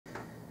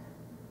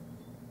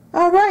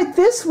All right,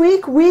 this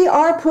week we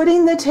are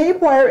putting the tape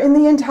wire in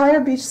the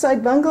entire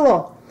Beachside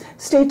Bungalow.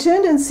 Stay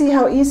tuned and see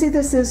how easy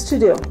this is to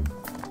do.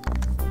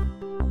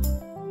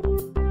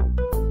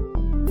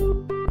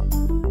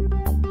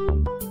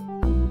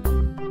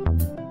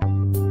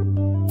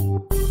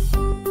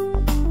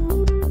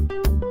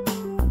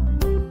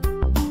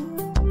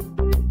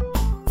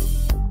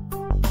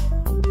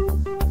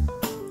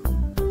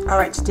 All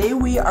right, today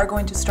we are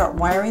going to start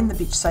wiring the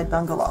Beachside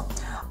Bungalow.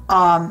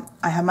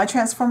 I have my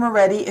transformer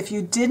ready. If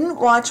you didn't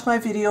watch my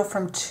video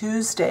from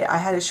Tuesday, I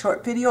had a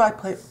short video I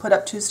put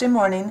up Tuesday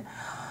morning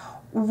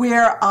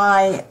where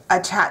I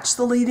attached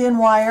the lead-in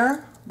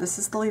wire, this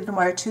is the lead-in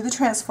wire, to the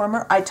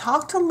transformer. I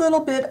talked a little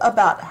bit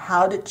about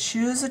how to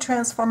choose a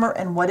transformer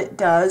and what it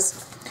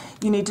does.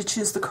 You need to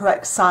choose the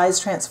correct size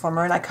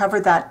transformer, and I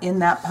covered that in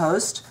that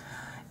post,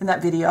 in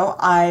that video.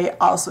 I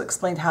also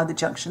explained how the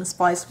junction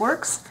splice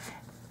works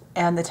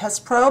and the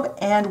test probe,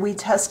 and we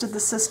tested the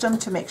system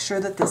to make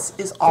sure that this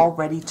is all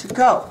ready to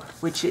go,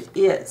 which it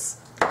is.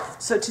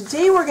 So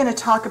today we're going to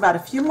talk about a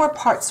few more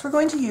parts we're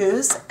going to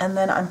use, and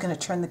then I'm going to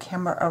turn the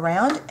camera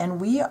around and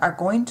we are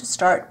going to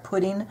start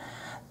putting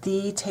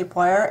the tape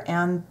wire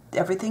and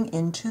everything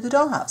into the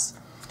dollhouse.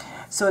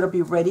 So it'll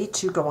be ready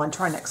to go on to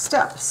our next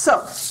step.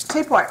 So,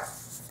 tape wire.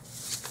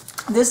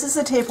 This is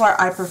the tape wire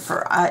I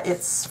prefer.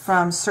 It's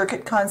from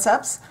Circuit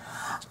Concepts.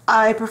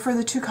 I prefer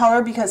the two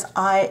color because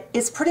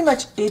it's pretty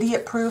much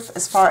idiot proof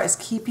as far as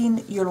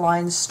keeping your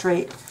lines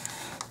straight.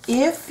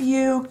 If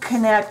you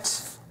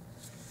connect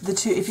the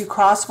two, if you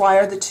cross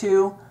wire the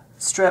two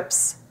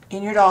strips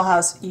in your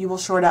dollhouse, you will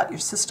short out your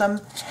system.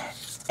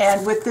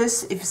 And with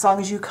this, as long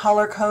as you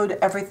color code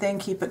everything,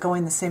 keep it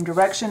going the same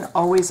direction,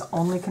 always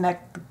only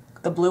connect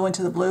the blue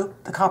into the blue,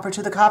 the copper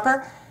to the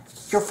copper,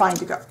 you're fine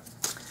to go.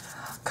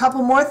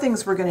 Couple more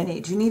things we're going to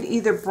need. You need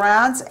either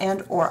brads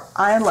and or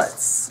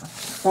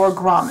eyelets or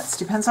grommets.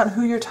 Depends on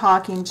who you're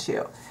talking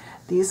to.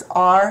 These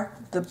are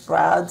the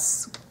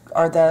brads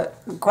or the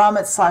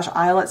grommets slash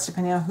eyelets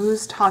depending on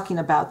who's talking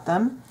about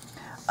them.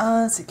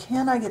 So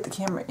can I get the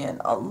camera in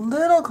a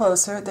little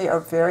closer? They are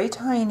very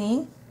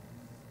tiny,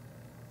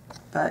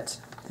 but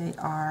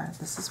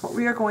this is what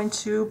we are going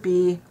to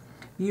be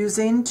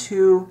using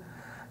to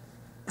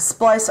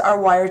splice our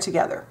wire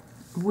together.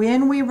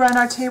 When we run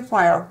our tape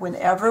wire,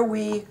 whenever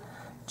we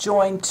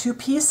join two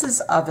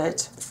pieces of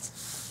it,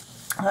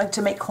 I like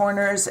to make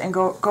corners and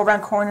go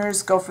around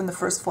corners, go from the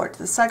first floor to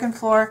the second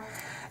floor,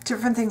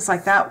 different things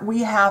like that,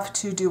 we have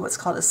to do what's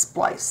called a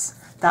splice.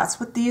 That's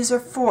what these are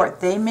for.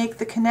 They make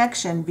the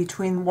connection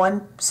between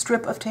one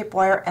strip of tape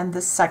wire and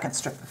the second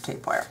strip of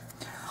tape wire.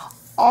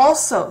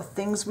 Also,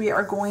 things we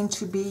are going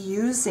to be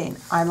using.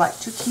 I like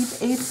to keep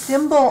a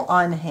thimble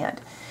on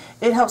hand.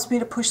 It helps me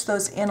to push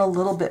those in a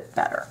little bit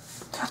better.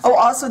 Oh,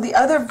 also the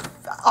other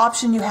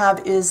option you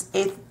have is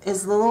the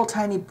little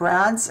tiny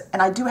brads,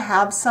 and I do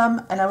have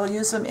some, and I will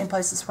use them in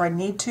places where I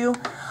need to.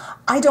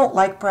 I don't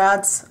like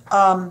brads.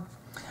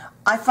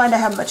 I find I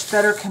have much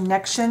better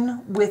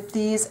connection with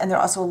these, and they're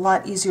also a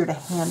lot easier to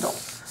handle.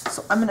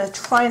 So I'm going to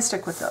try and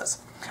stick with those.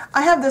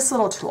 I have this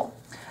little tool.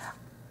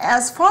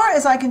 As far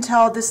as I can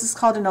tell, this is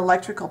called an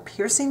electrical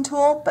piercing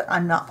tool, but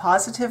I'm not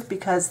positive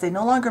because they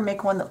no longer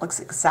make one that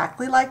looks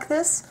exactly like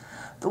this.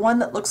 The one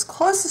that looks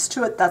closest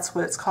to it, that's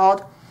what it's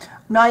called. I'm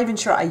not even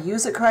sure I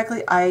use it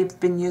correctly. I've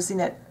been using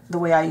it the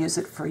way I use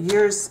it for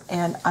years,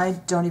 and I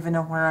don't even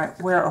know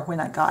where or when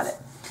I got it.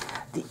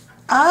 The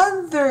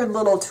other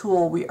little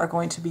tool we are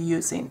going to be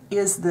using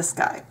is this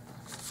guy.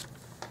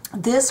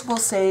 This will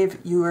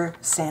save your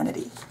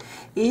sanity.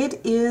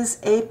 It is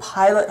a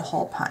pilot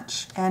hole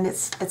punch, and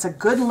it's a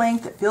good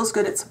length. It feels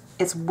good.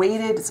 It's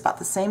weighted. It's about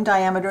the same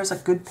diameter as a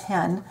good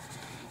pen.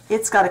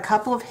 It's got a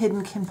couple of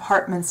hidden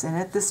compartments in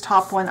it. This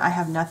top one I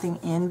have nothing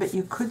in, but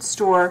you could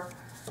store,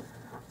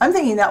 I'm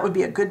thinking that would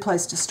be a good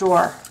place to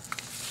store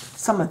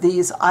some of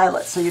these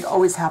eyelets, so you'd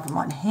always have them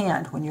on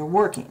hand when you're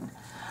working.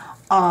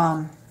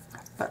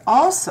 But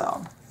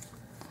also,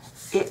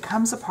 it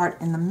comes apart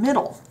in the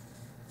middle.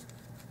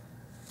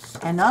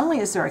 And not only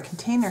is there a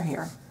container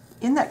here,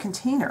 in that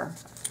container,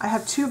 I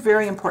have two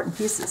very important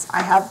pieces.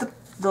 I have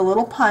the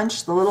little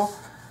punch, the little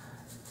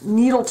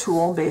needle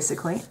tool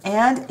basically,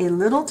 and a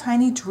little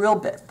tiny drill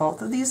bit.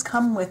 Both of these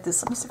come with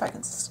this. Let me see if I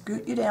can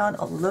scoot you down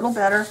a little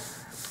better.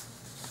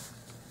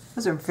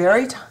 Those are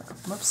very,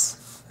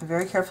 whoops, I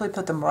very carefully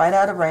put them right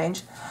out of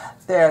range.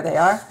 There they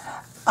are.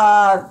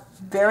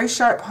 Very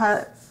sharp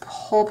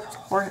hole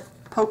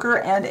poker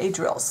and a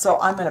drill. So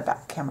I'm going to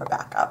camera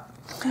back up.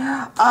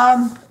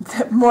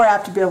 More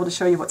apt to be able to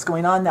show you what's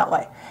going on that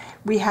way.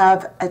 We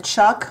have a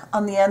chuck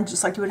on the end,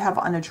 just like you would have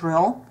on a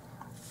drill.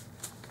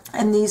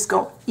 And these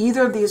go,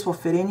 either of these will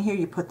fit in here.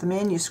 You put them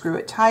in, you screw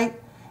it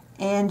tight,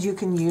 and you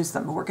can use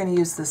them. We're going to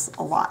use this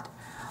a lot.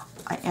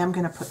 I am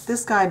going to put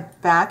this guy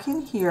back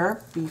in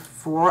here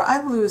before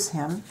I lose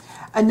him.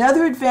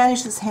 Another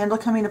advantage of this handle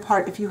coming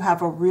apart, if you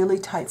have a really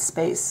tight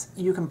space,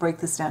 you can break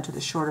this down to the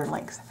shorter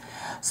length.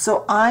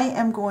 So I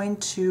am going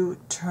to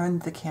turn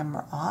the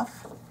camera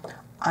off.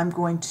 I'm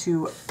going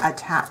to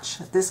attach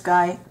this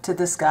guy to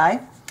this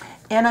guy.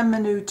 and I'm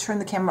going to turn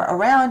the camera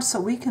around so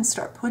we can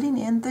start putting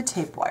in the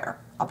tape wire.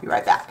 I'll be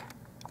right back.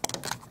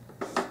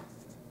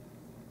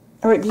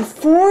 All right,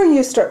 before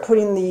you start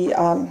putting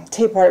the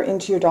tape wire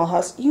into your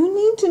dollhouse, you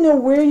need to know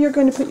where you're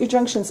going to put your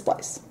junction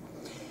splice.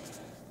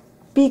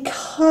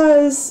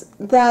 Because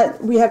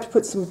we have to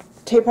put some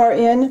tape wire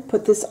in,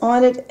 put this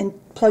on it, and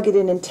plug it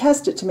in and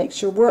test it to make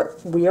sure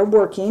we are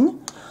working.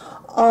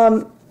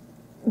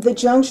 The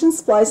junction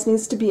splice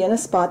needs to be in a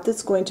spot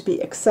that's going to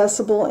be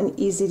accessible and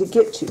easy to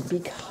get to,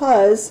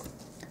 because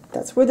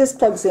that's where this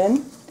plugs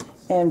in,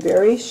 and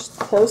very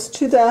close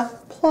to the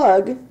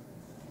plug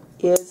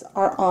is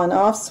our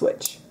on-off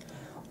switch.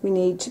 We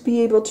need to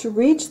be able to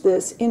reach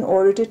this in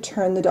order to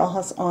turn the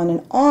dollhouse on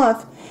and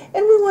off,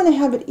 and we want to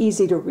have it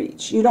easy to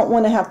reach. You don't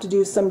want to have to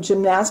do some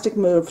gymnastic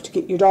move to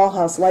get your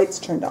dollhouse lights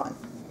turned on.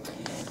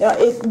 Now,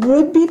 it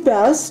would be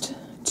best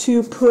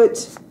to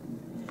put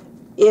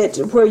it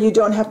where you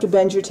don't have to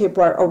bend your tape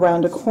wire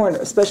around a corner,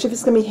 especially if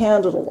it's going to be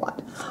handled a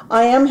lot.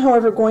 I am,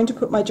 however, going to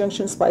put my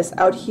junction splice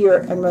out here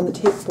and run the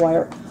tape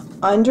wire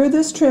under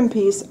this trim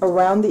piece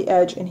around the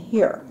edge and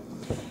here.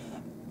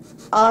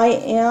 I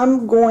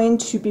am going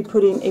to be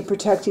putting a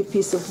protective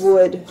piece of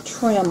wood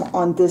trim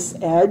on this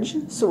edge,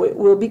 so it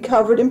will be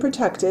covered and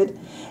protected,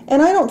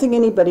 and I don't think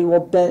anybody will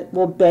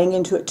bang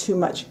into it too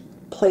much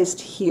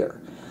placed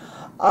here.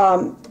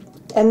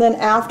 And then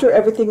after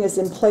everything is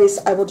in place,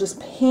 I will just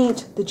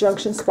paint the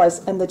junction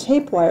splice and the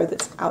tape wire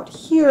that's out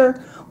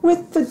here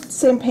with the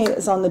same paint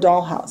as on the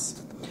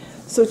dollhouse.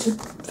 So to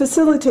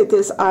facilitate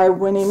this, I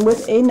went in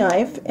with a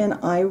knife and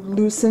I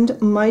loosened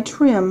my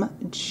trim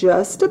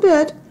just a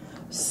bit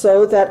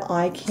so that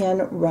I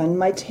can run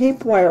my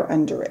tape wire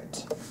under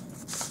it.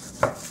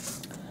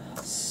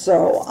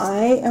 So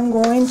I'm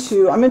going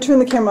to turn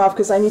the camera off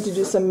because I need to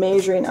do some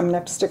measuring. I'm going to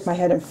have to stick my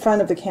head in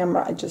front of the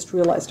camera. I just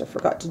realized I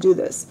forgot to do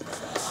this.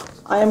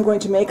 I am going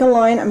to make a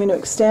line. I'm going to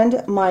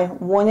extend my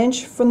 1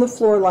 inch from the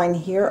floor line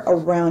here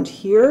around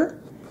here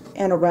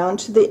and around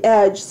to the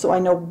edge so I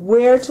know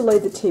where to lay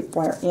the tape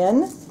wire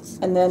in,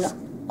 and then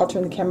I'll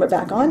turn the camera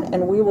back on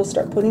and we will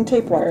start putting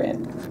tape wire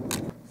in.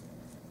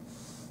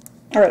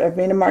 Alright, I've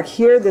made a mark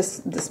here.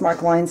 This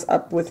mark lines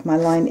up with my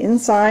line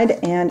inside,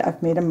 and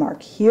I've made a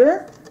mark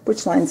here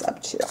which lines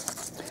up too.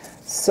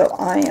 So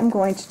I am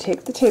going to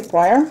take the tape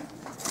wire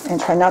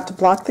and try not to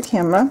block the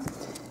camera,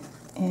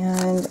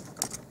 and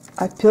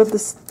I've peeled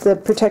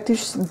the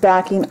protective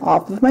backing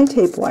off of my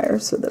tape wire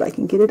so that I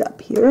can get it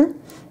up here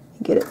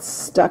and get it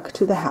stuck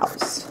to the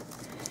house.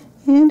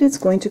 And it's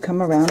going to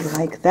come around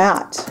like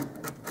that.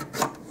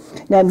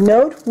 Now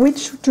note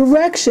which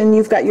direction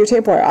you've got your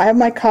tape wire. I have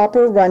my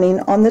copper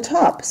running on the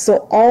top,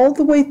 so all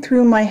the way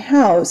through my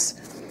house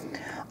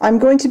I'm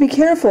going to be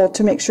careful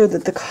to make sure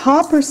that the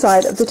copper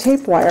side of the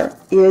tape wire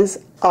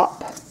is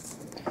up.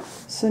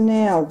 So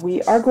now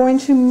we are going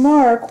to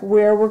mark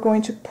where we're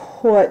going to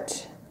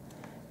put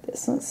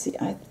this. Let's see,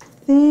 I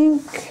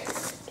think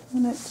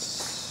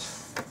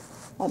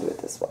I'll do it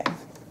this way.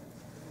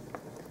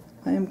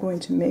 I am going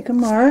to make a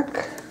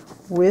mark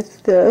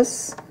with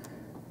this.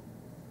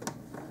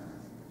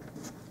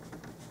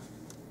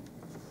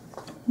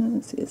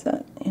 Let's see, is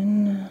that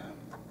in?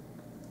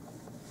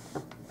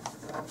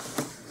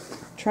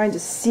 Trying to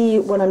see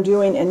what I'm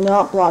doing and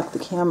not block the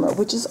camera,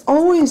 which is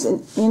always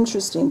an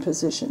interesting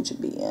position to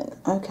be in.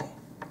 Okay.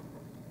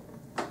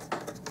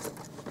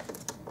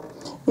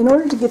 In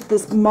order to get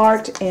this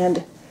marked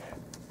and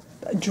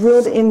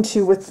drilled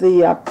into with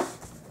the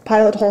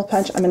pilot hole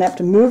punch, I'm going to have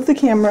to move the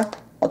camera.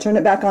 I'll turn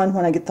it back on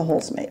when I get the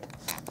holes made.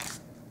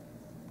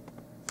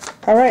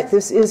 Alright,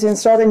 this is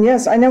installed, and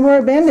yes, I never wear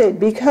a Band-Aid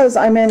because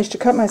I managed to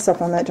cut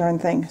myself on that darn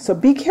thing. So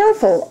be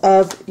careful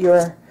of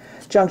your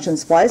junction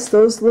splice.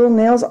 Those little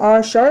nails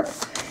are sharp,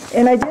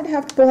 and I did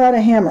have to pull out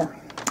a hammer.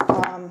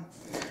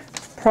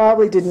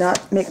 Probably did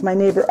not make my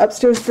neighbor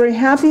upstairs very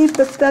happy,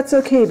 but that's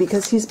okay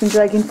because he's been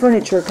dragging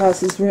furniture across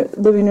his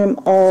living room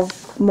all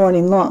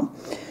morning long.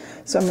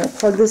 So I'm going to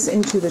plug this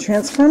into the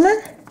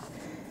transformer,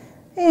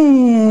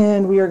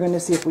 and we are going to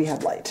see if we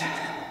have light.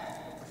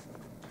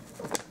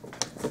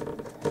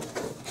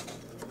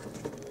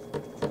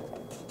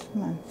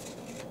 Come on.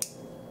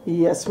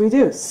 Yes, we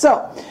do.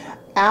 So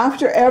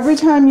after every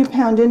time you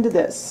pound into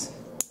this,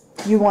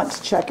 you want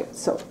to check it.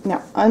 So now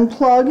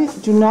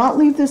unplug. Do not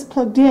leave this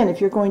plugged in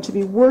if you're going to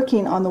be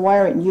working on the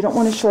wiring. You don't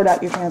want to short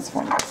out your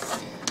transformer.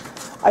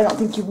 I don't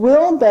think you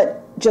will,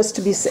 but just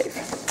to be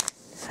safe.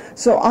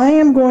 So I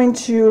am going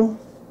to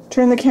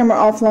turn the camera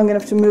off long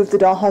enough to move the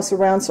dollhouse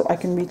around so I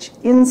can reach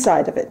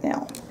inside of it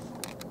now.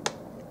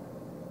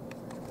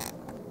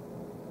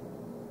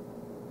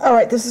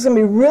 Alright, this is going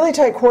to be really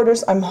tight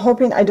quarters. I'm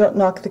hoping I don't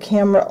knock the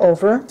camera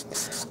over.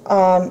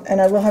 And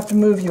I will have to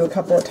move you a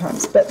couple of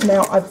times. But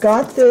now I've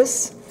got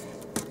this.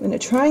 I'm going to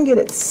try and get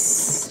it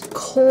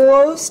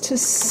close to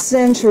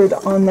centered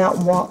on that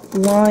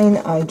line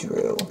I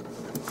drew.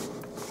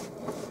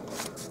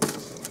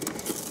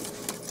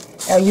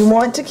 Now you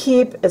want to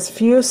keep as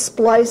few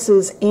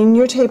splices in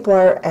your tape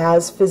wire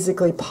as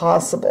physically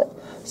possible.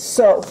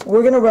 So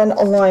we're going to run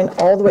a line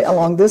all the way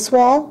along this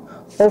wall,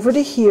 over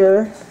to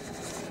here,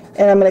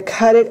 and I'm going to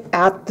cut it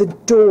at the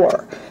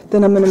door.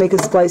 Then I'm going to make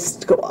a splice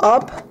to go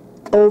up,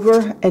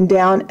 over, and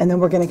down, and then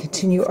we're going to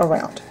continue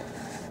around.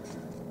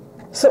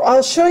 So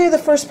I'll show you the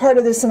first part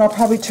of this, and I'll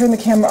probably turn the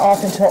camera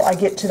off until I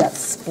get to that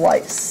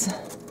splice.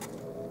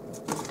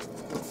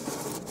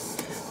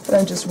 But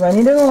I'm just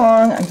running it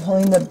along. I'm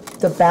pulling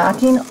the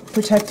backing,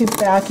 protective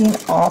backing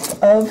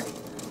off of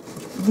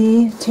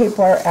the tape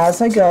wire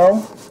as I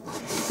go.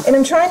 And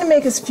I'm trying to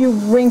make as few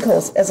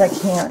wrinkles as I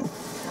can.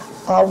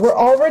 We're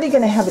already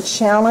going to have a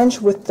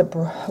challenge with the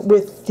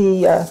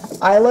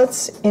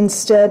eyelets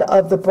instead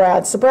of the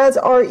brads. The brads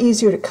are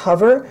easier to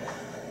cover,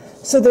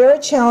 so they're a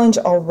challenge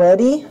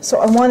already. So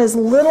I want as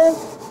little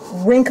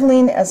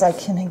wrinkling as I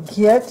can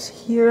get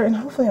here, and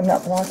hopefully I'm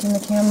not blocking the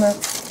camera.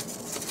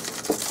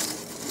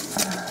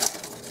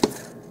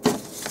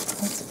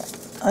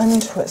 Let's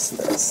untwist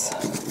this.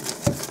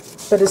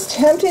 But as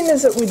tempting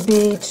as it would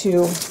be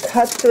to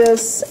cut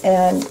this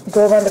and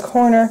go around the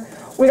corner,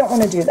 we don't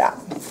want to do that,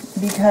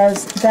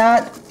 because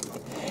that,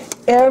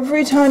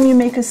 every time you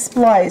make a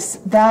splice,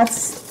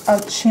 that's a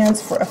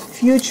chance for a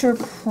future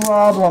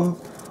problem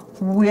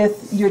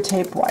with your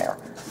tape wire.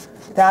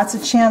 That's a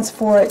chance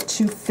for it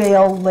to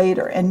fail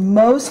later. And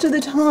most of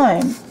the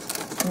time,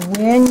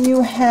 when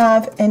you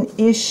have an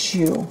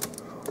issue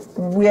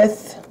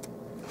with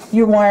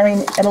your wiring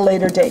at a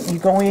later date, you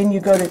go in,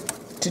 you go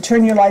to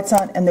turn your lights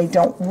on and they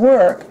don't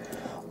work,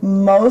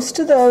 most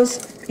of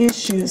those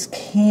issues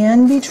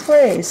can be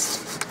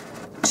traced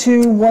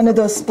to one of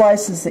those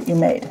splices that you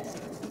made.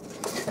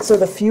 So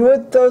the fewer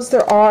of those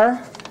there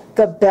are,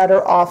 the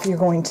better off you're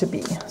going to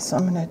be. So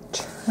I'm going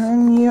to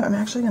turn you, I'm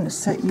actually going to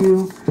set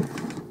you,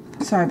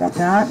 sorry about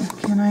that,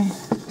 can I,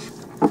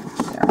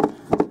 there.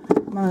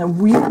 I'm on a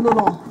weird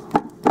little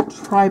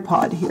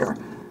tripod here.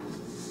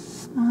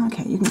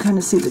 Okay, you can kind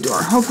of see the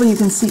door. Hopefully you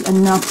can see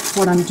enough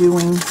what I'm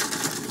doing.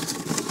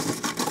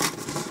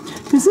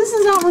 Because this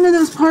is not one of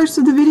those parts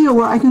of the video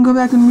where I can go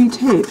back and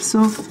retape,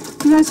 so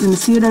you guys are going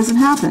to see it as it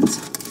happens.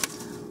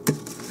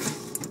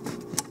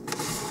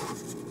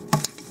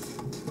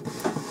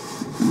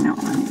 Now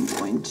I'm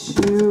going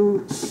to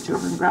reach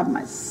over and grab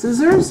my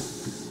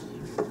scissors.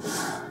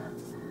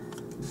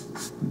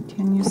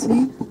 Can you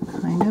see?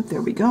 Kind of.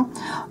 There we go.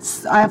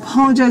 I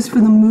apologize for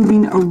the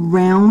moving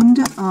around.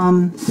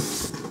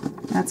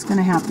 That's going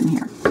to happen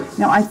here.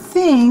 Now I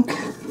think,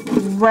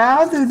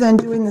 rather than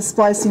doing the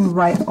splicing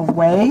right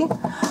away,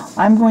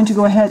 I'm going to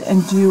go ahead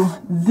and do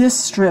this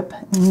strip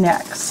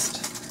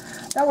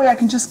next. That way I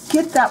can just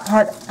get that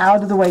part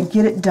out of the way,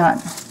 get it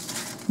done.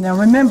 Now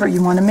remember,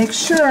 you want to make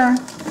sure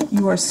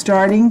you are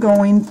starting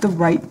going the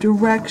right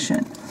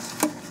direction.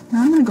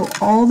 Now I'm going to go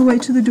all the way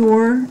to the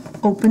door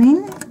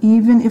opening,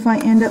 even if I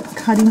end up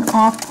cutting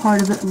off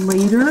part of it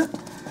later.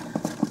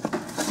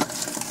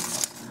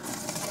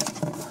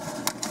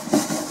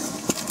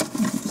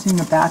 Using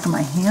the back of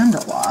my hand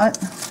a lot.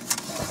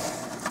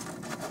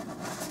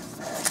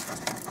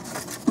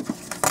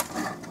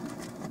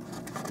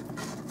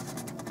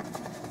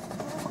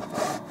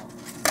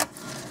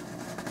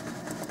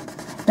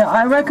 Now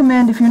I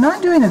recommend, if you're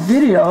not doing a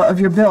video of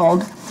your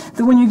build,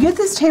 that when you get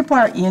this tape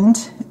wire in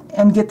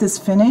and get this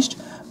finished,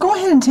 go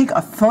ahead and take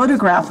a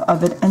photograph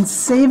of it and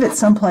save it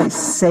someplace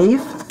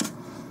safe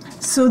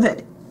so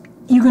that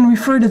you can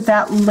refer to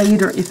that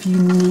later if you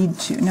need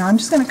to. Now I'm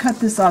just going to cut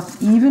this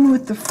off even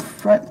with the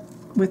front,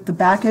 with the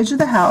back edge of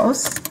the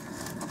house,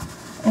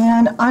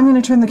 and I'm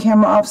going to turn the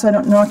camera off so I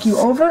don't knock you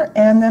over,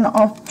 and then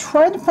I'll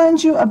try to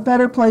find you a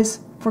better place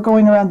for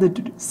going around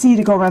the C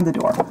to go around the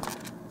door.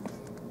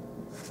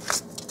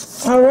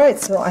 Alright,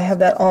 so I have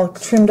that all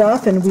trimmed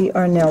off, and we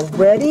are now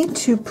ready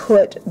to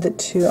put the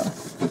two.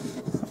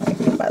 I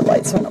get my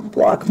light so I don't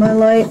block my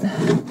light.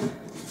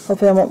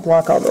 Hopefully I won't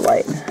block all the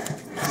light.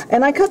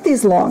 And I cut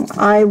these long.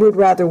 I would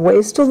rather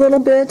waste a little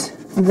bit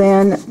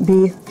than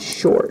be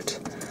short.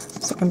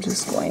 So I'm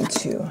just going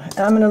to, and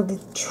I'm going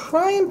to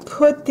try and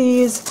put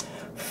these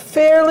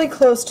fairly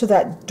close to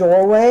that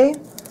doorway.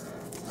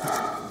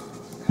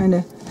 Kind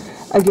of,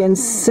 again,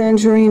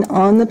 centering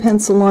on the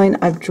pencil line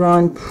I've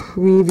drawn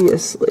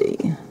previously.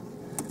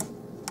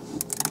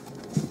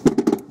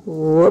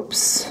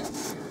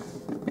 Whoops.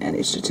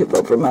 Managed to tip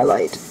over my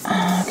light.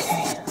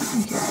 Okay,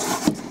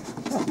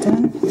 that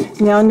done.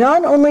 Now,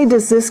 not only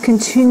does this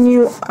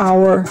continue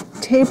our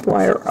tape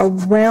wire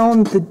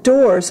around the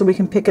door so we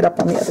can pick it up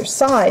on the other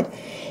side,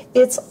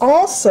 it's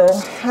also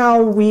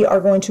how we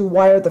are going to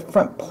wire the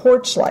front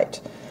porch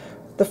light.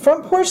 The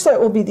front porch light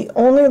will be the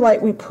only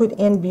light we put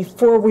in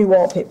before we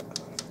wallpaper,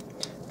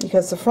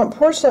 because the front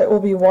porch light will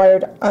be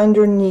wired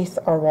underneath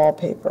our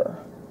wallpaper.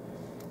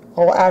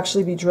 I'll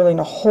actually be drilling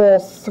a hole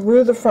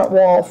through the front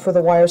wall for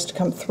the wires to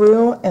come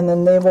through, and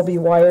then they will be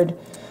wired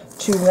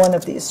to one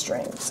of these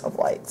strings of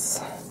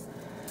lights.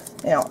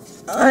 Now,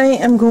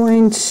 I'm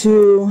going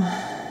to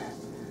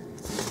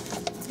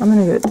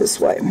do it this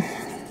way.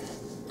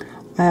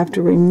 I have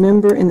to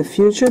remember in the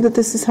future that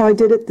this is how I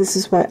did it. This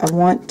is why I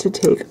want to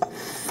take a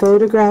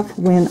photograph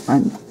when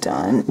I'm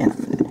done. And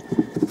I'm going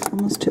to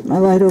almost tip my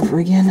light over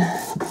again.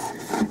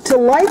 To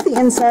light the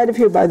inside of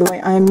here, by the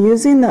way, I am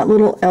using that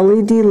little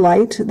LED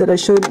light that I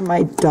showed in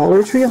my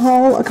Dollar Tree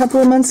haul a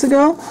couple of months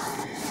ago.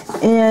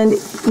 And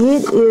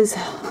it is,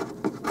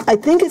 I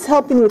think it's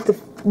helping with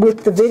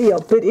the video,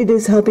 but it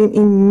is helping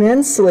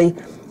immensely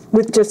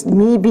with just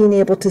me being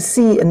able to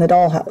see in the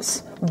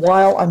dollhouse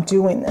while I'm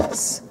doing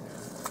this.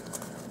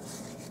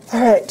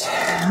 All right,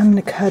 I'm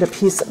going to cut a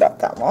piece about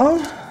that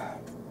long.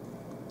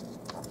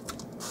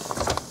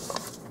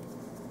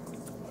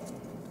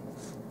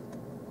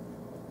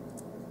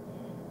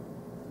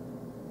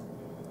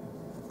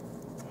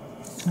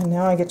 And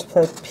now I get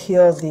to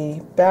peel the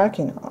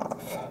backing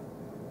off.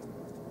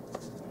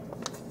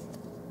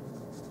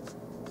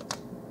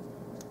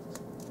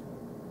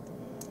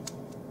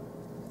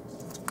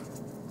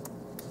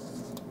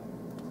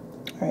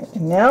 All right,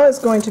 and now is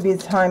going to be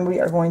the time we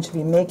are going to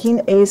be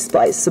making a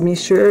splice. So be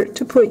sure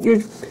to put your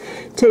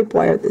tape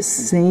wire the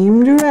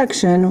same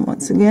direction.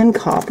 Once again,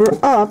 copper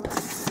up.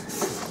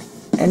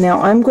 And now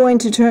I'm going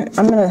to turn,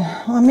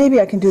 well, maybe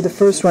I can do the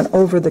first one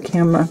over the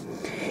camera.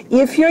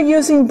 If you're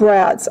using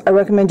brads, I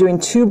recommend doing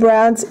 2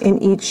 brads in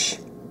each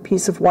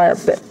piece of wire,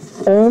 but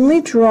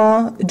only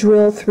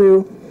drill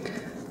through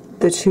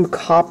the 2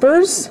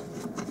 coppers.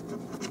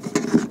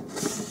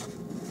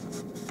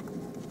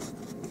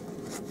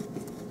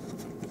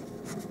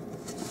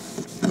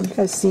 You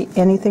guys see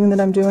anything that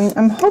I'm doing?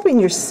 I'm hoping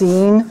you're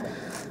seeing.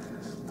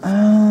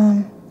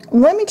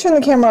 Let me turn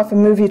the camera off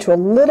and move you to a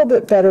little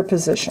bit better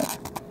position.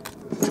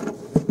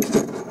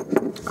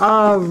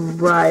 All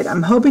right,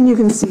 I'm hoping you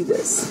can see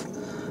this.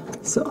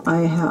 So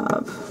I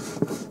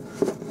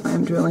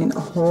am drilling a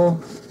hole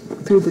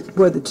through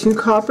where the 2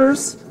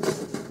 coppers.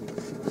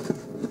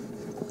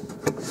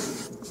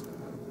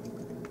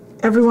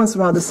 Every once in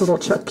a while this little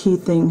Chuck key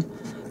thing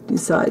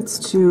decides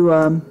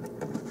to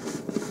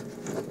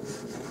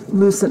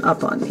loosen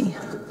up on me.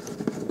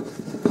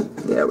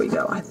 There we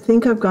go. I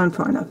think I've gone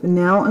far enough. And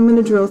now I'm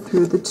going to drill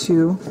through the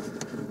 2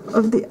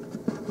 of the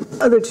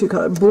other 2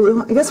 colors.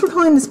 Blue. I guess we're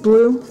calling this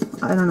blue.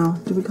 I don't know.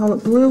 Do we call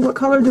it blue? What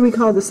color do we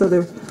call this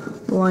other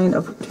line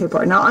of tape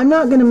wire? Now I'm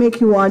not going to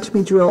make you watch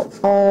me drill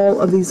all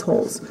of these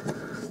holes,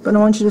 but I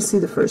want you to see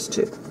the first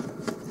 2.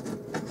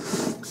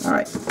 All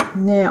right,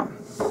 now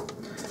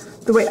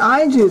the way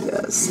I do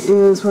this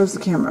is, where's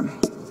the camera?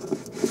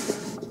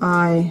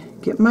 I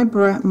get my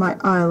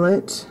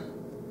eyelet.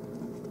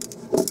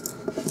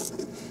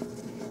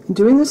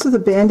 Doing this with a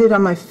band-aid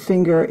on my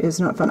finger is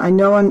not fun. I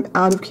know I'm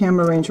out of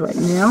camera range right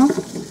now.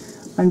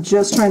 I'm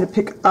just trying to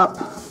pick up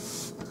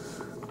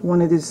one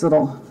of these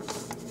little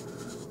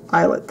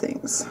eyelet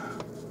things.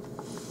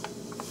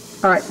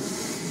 All right,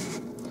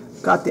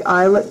 got the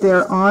eyelet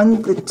there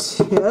on the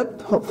tip.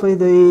 Hopefully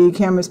the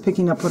camera's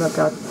picking up what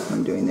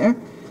I'm doing there.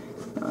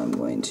 Now I'm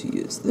going to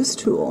use this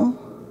tool,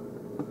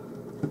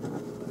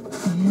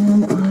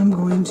 and I'm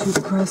going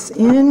to press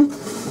in,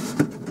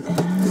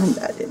 and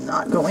that did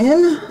not go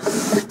in.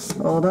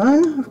 Hold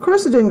on. Of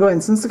course it didn't go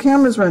in since the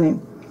camera's running.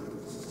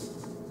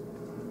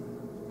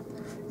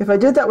 If I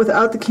did that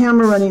without the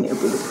camera running, it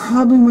would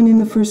probably went in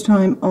the first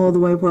time all the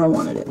way where I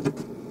wanted it.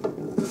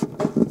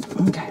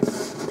 Okay.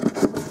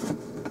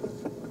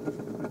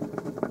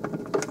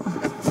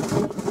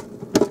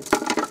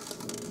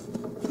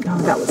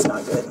 Oh, that was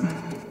not good.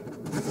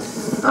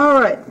 All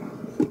right.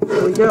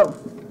 Here we go.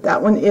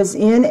 That one is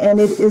in,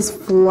 and it is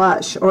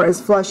flush, or as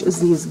flush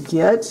as these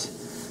get.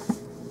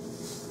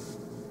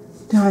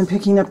 Now I'm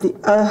picking up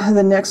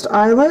the next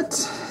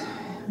eyelet.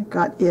 I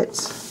got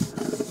it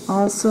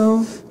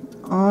also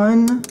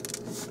on.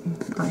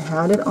 I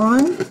had it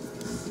on.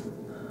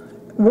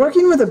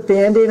 Working with a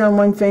band-aid on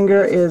one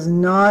finger is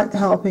not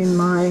helping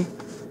my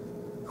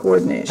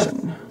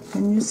coordination.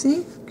 Can you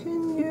see?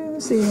 Can you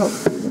see?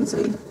 Hopefully you can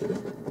see.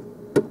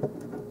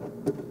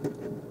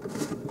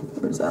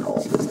 Where's that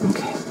hole?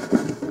 Okay.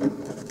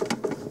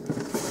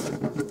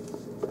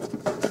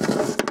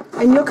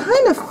 And you'll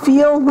kind of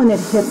feel when it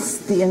hits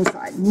the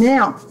inside.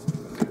 Now,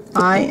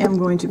 I am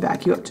going to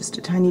back you up just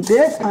a tiny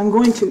bit. I'm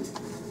going to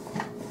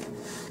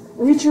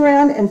reach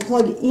around and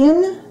plug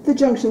in the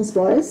junction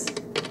splice.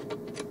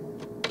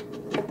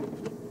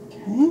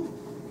 Okay.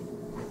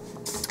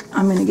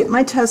 I'm going to get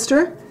my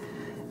tester,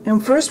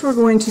 and first we're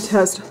going to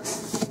test.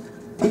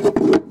 We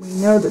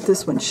know that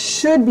this one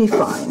should be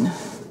fine.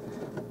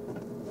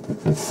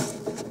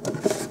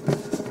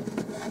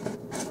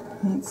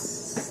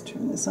 Let's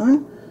turn this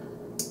on.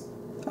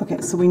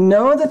 Okay, so we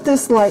know that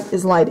this light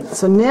is lighting.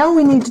 So now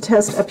we need to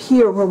test up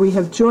here where we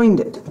have joined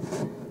it.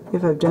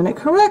 If I've done it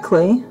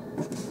correctly,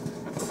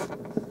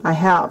 I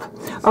have.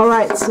 All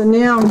right, so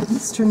now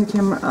let's turn the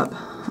camera up.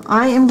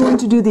 I am going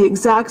to do the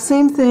exact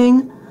same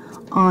thing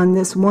on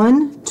this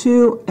 1,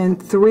 2, and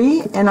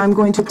 3, and I'm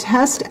going to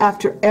test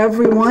after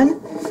every one.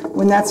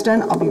 When that's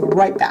done, I'll be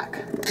right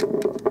back.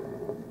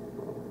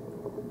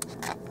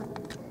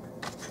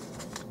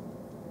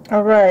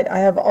 All right, I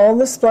have all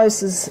the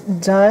splices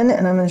done,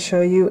 and I'm going to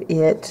show you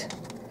it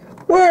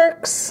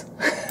works.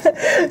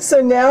 So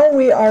now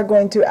we are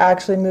going to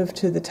actually move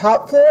to the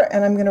top floor,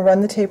 and I'm going to run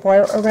the tape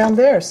wire around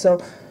there.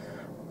 So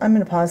I'm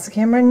going to pause the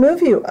camera and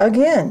move you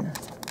again.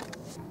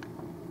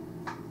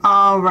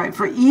 All right,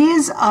 for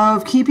ease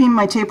of keeping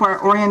my tape wire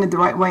oriented the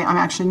right way, I'm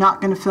actually not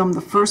going to film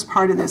the first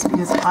part of this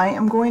because I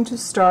am going to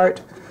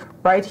start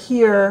right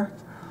here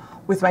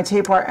with my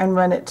tape wire and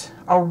run it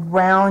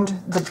around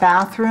the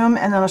bathroom,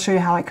 and then I'll show you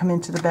how I come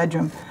into the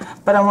bedroom.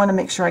 But I want to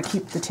make sure I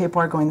keep the tape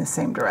wire going the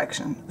same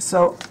direction.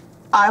 So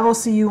I will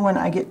see you when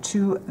I get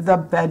to the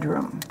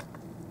bedroom.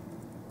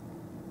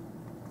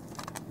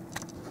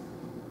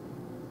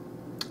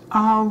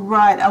 All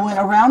right, I went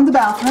around the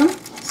bathroom,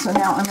 so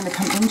now I'm going to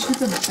come into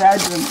the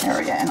bedroom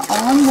area, and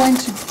all I'm going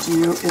to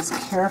do is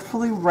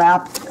carefully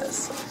wrap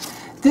this.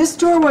 This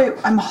doorway,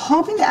 I'm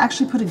hoping to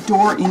actually put a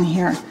door in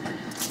here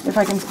if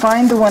I can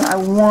find the one I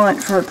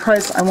want for a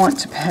price I want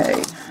to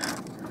pay.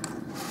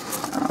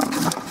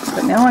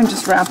 But now I'm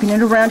just wrapping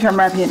it around here. I'm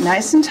wrapping it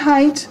nice and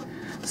tight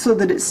so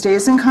that it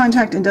stays in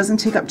contact and doesn't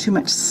take up too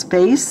much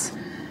space.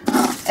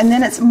 And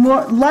then it's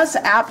less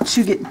apt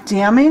to get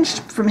damaged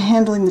from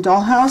handling the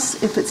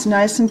dollhouse if it's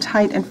nice and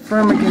tight and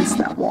firm against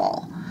that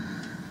wall.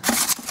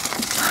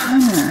 I'm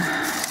going to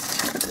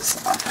tear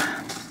this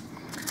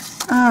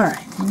off. All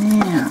right,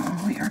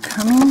 now we are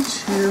coming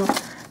to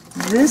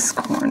this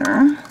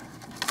corner.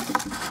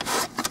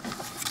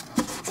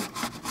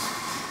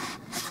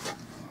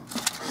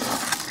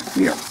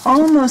 We are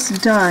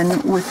almost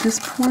done with this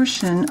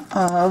portion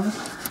of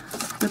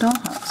the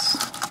dollhouse.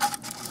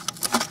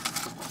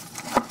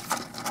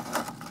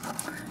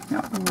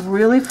 Now,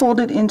 really fold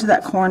it into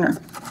that corner,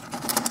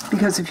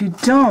 because if you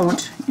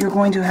don't, you're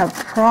going to have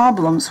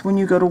problems when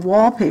you go to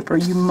wallpaper.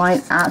 You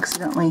might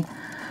accidentally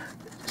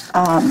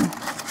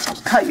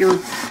cut your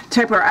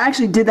tape wire. I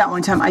actually did that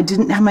one time. I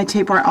didn't have my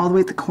tape wire all the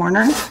way at the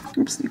corner.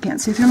 Oops, you can't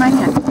see through my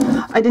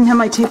hand. I didn't have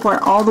my tape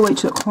wire all the way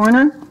to the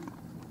corner,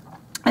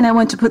 and I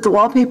went to put the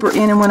wallpaper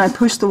in, and when I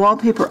pushed the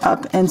wallpaper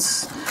up and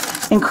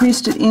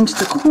increased it into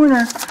the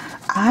corner,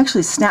 I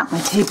actually snapped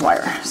my tape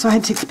wire. So I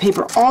had to take the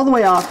paper all the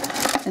way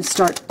off and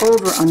start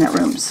over on that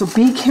room. So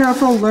be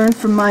careful, learn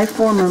from my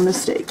former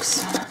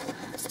mistakes.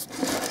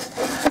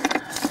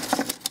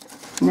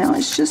 Now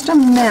it's just a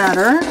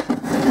matter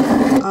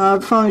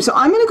of following. So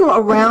I'm going to go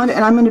around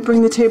and I'm going to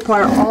bring the tape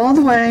wire all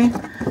the way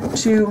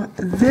to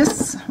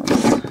this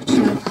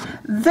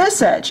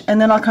edge, and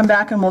then I'll come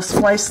back and we'll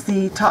splice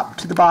the top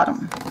to the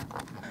bottom.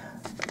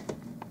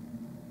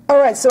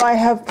 Alright, so I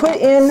have put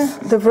in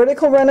the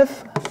vertical run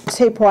of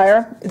tape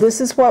wire. This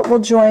is what will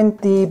join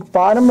the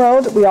bottom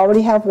row that we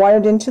already have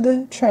wired into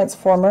the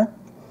transformer,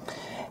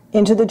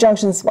 into the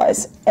junction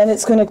splice, and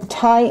it's going to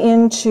tie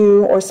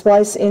into or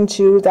splice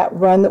into that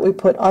run that we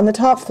put on the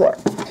top floor.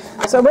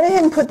 So I went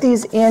ahead and put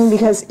these in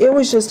because it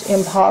was just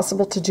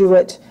impossible to do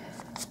it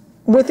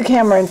with the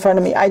camera in front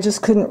of me. I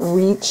just couldn't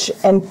reach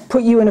and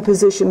put you in a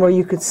position where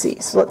you could see.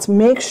 So let's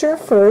make sure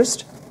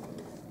first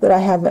that I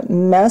haven't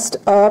messed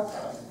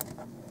up.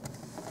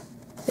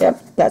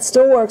 Yep, that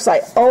still works.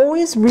 I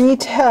always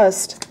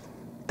retest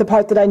the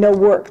part that I know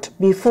worked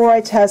before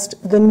I test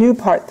the new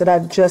part that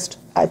I've just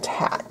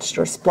attached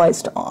or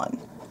spliced on.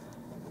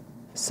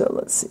 So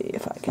let's see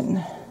if I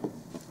can,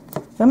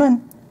 come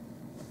on,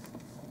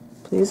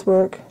 please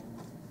work.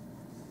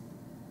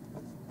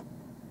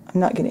 I'm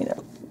not getting it.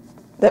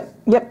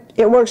 Yep,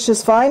 it works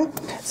just fine.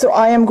 So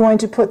I am going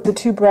to put the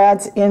two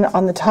brads in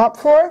on the top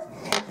floor,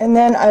 and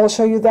then I will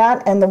show you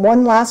that and the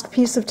one last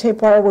piece of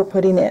tape wire we're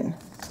putting in.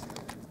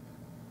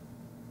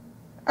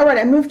 Alright,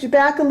 I moved you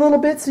back a little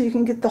bit so you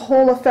can get the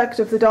whole effect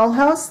of the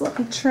dollhouse. Let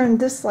me turn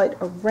this light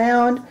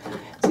around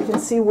so you can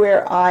see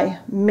where I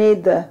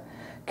made the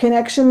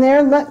connection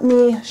there. Let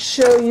me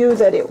show you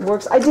that it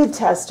works. I did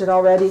test it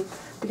already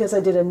because I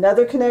did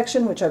another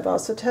connection which I've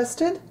also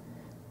tested.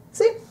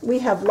 See, we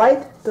have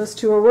light. Those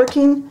two are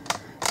working.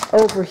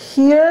 Over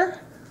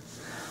here,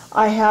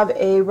 I have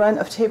a run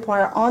of tape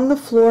wire on the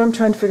floor. I'm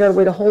trying to figure out a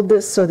way to hold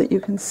this so that you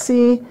can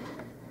see.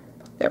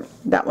 There,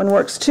 that one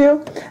works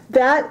too.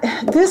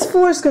 This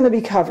floor is going to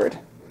be covered.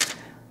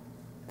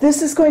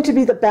 This is going to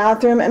be the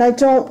bathroom, and I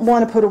don't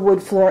want to put a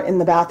wood floor in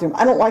the bathroom.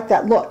 I don't like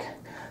that look.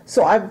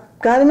 So I've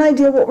got an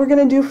idea what we're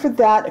going to do for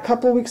that. A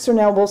couple of weeks from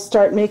now, we'll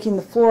start making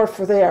the floor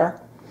for there.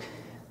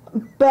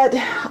 But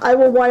I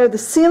will wire the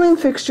ceiling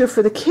fixture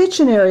for the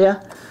kitchen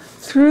area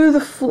through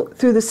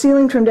the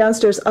ceiling from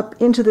downstairs up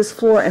into this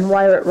floor and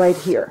wire it right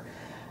here.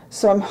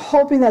 So I'm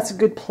hoping that's a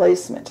good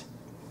placement.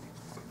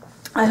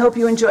 I hope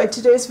you enjoyed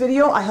today's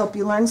video. I hope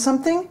you learned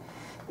something.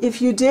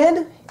 If you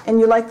did and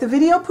you liked the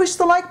video, push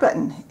the like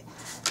button.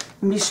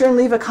 And be sure and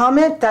leave a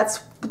comment.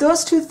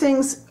 Those two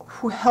things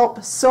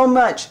help so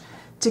much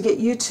to get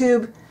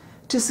YouTube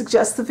to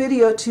suggest the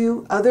video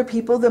to other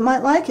people that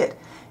might like it.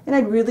 And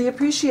I'd really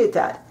appreciate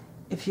that.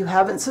 If you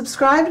haven't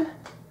subscribed,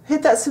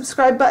 hit that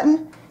subscribe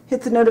button,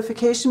 hit the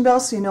notification bell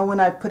so you know when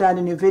I put out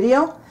a new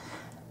video.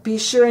 Be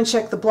sure and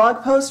check the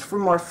blog post for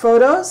more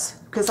photos,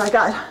 because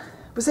I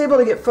was able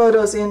to get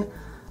photos in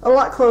a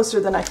lot closer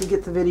than I could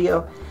get the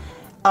video.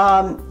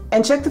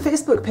 And check the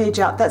Facebook page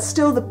out. That's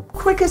still the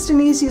quickest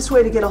and easiest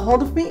way to get a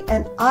hold of me,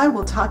 and I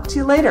will talk to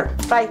you later.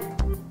 Bye.